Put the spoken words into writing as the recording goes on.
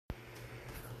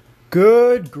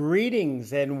Good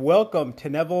greetings and welcome to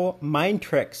Neville Mind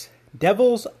Tricks,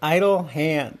 Devil's Idle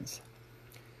Hands.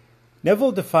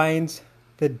 Neville defines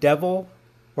the devil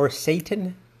or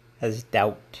Satan as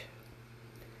doubt.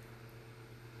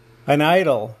 An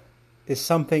idol is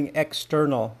something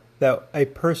external that a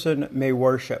person may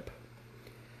worship.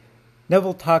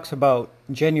 Neville talks about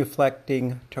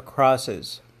genuflecting to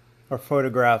crosses or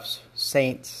photographs,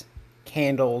 saints,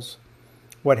 candles,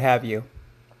 what have you.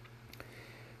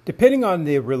 Depending on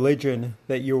the religion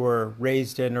that you were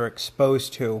raised in or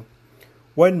exposed to,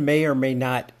 one may or may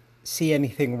not see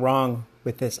anything wrong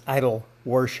with this idol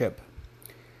worship.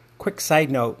 Quick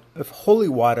side note, if holy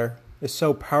water is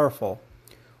so powerful,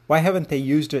 why haven't they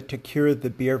used it to cure the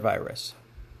beer virus?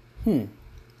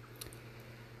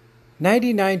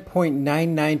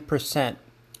 99.99%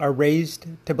 are raised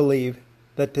to believe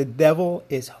that the devil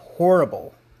is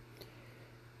horrible.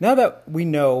 Now that we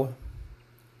know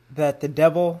that the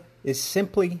devil is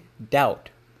simply doubt,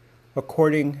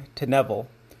 according to Neville,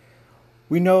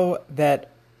 we know that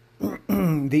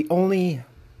the only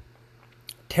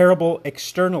terrible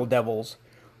external devils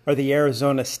are the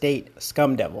Arizona State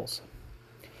scum devils.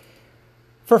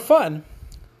 For fun,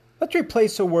 let's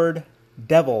replace the word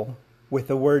devil with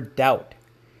the word doubt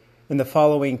in the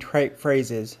following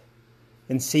phrases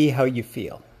and see how you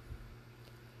feel.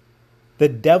 The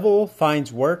devil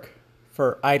finds work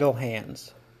for idle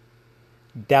hands.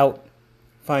 Doubt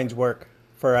finds work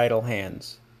for idle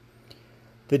hands.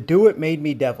 The do it made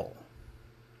me devil.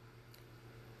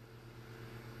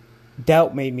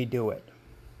 Doubt made me do it.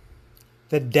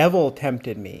 The devil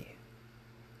tempted me.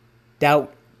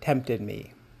 Doubt tempted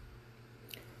me.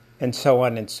 And so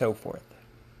on and so forth.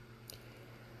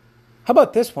 How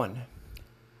about this one?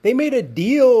 They made a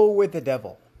deal with the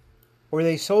devil, or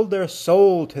they sold their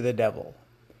soul to the devil.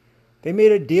 They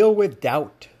made a deal with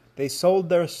doubt. They sold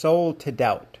their soul to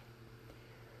doubt.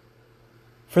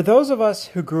 For those of us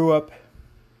who grew up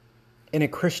in a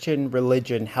Christian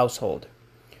religion household,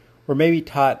 we're maybe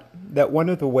taught that one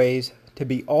of the ways to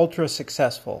be ultra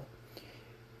successful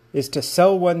is to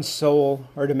sell one's soul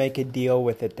or to make a deal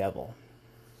with the devil.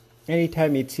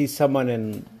 Anytime you'd see someone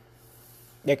in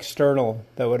external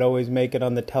that would always make it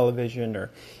on the television,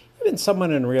 or even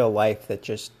someone in real life that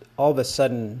just all of a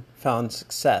sudden found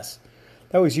success,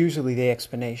 that was usually the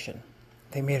explanation.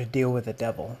 They made a deal with the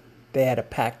devil. They had a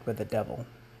pact with the devil.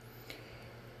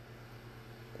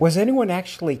 Was anyone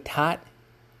actually taught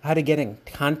how to get in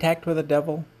contact with the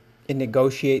devil and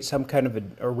negotiate some kind of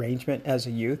an arrangement as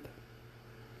a youth?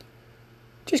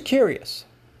 Just curious.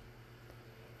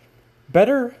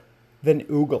 Better than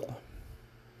oogle.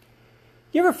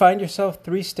 You ever find yourself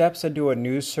 3 steps into a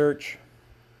news search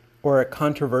or a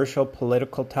controversial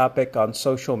political topic on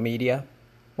social media?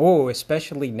 Oh,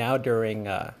 especially now during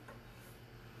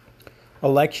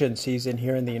election season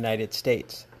here in the United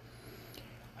States.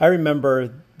 I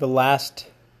remember the last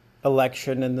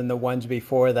election and then the ones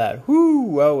before that.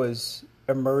 I was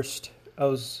immersed. I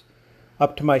was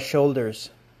up to my shoulders.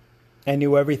 I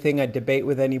knew everything. I'd debate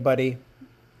with anybody.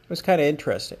 It was kind of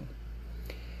interesting.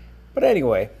 But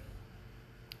anyway,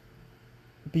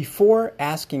 before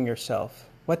asking yourself,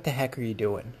 what the heck are you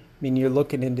doing? I mean, you're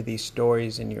looking into these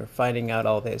stories and you're finding out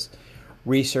all this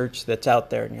research that's out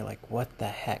there and you're like, what the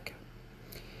heck?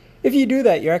 If you do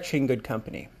that, you're actually in good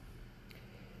company.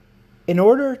 In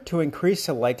order to increase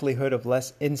the likelihood of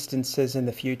less instances in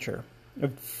the future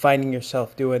of finding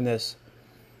yourself doing this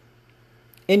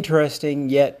interesting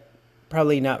yet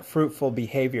probably not fruitful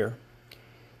behavior,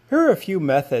 here are a few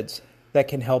methods that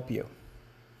can help you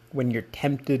when you're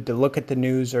tempted to look at the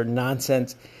news or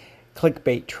nonsense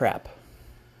clickbait trap.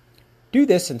 Do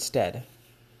this instead.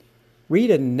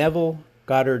 Read a Neville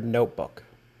Goddard notebook.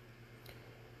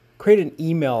 Create an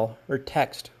email or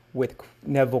text with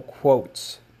Neville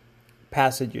quotes,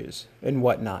 passages, and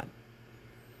whatnot.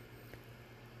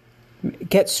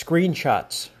 Get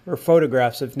screenshots or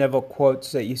photographs of Neville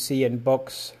quotes that you see in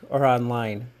books or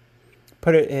online.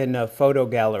 Put it in a photo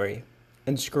gallery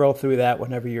and scroll through that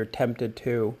whenever you're tempted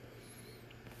to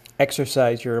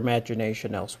exercise your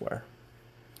imagination elsewhere.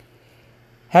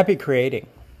 Happy creating.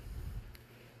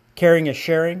 Caring is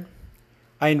sharing.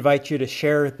 I invite you to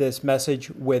share this message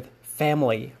with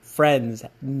family, friends,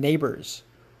 neighbors,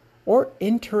 or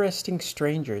interesting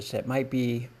strangers that might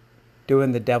be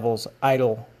doing the devil's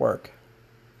idol work.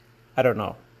 I don't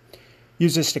know.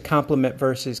 Use this to complement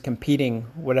versus competing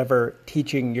whatever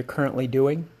teaching you're currently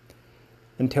doing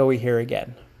until we hear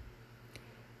again.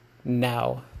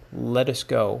 Now, let us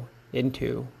go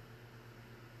into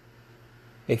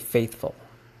a faithful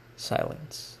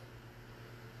silence.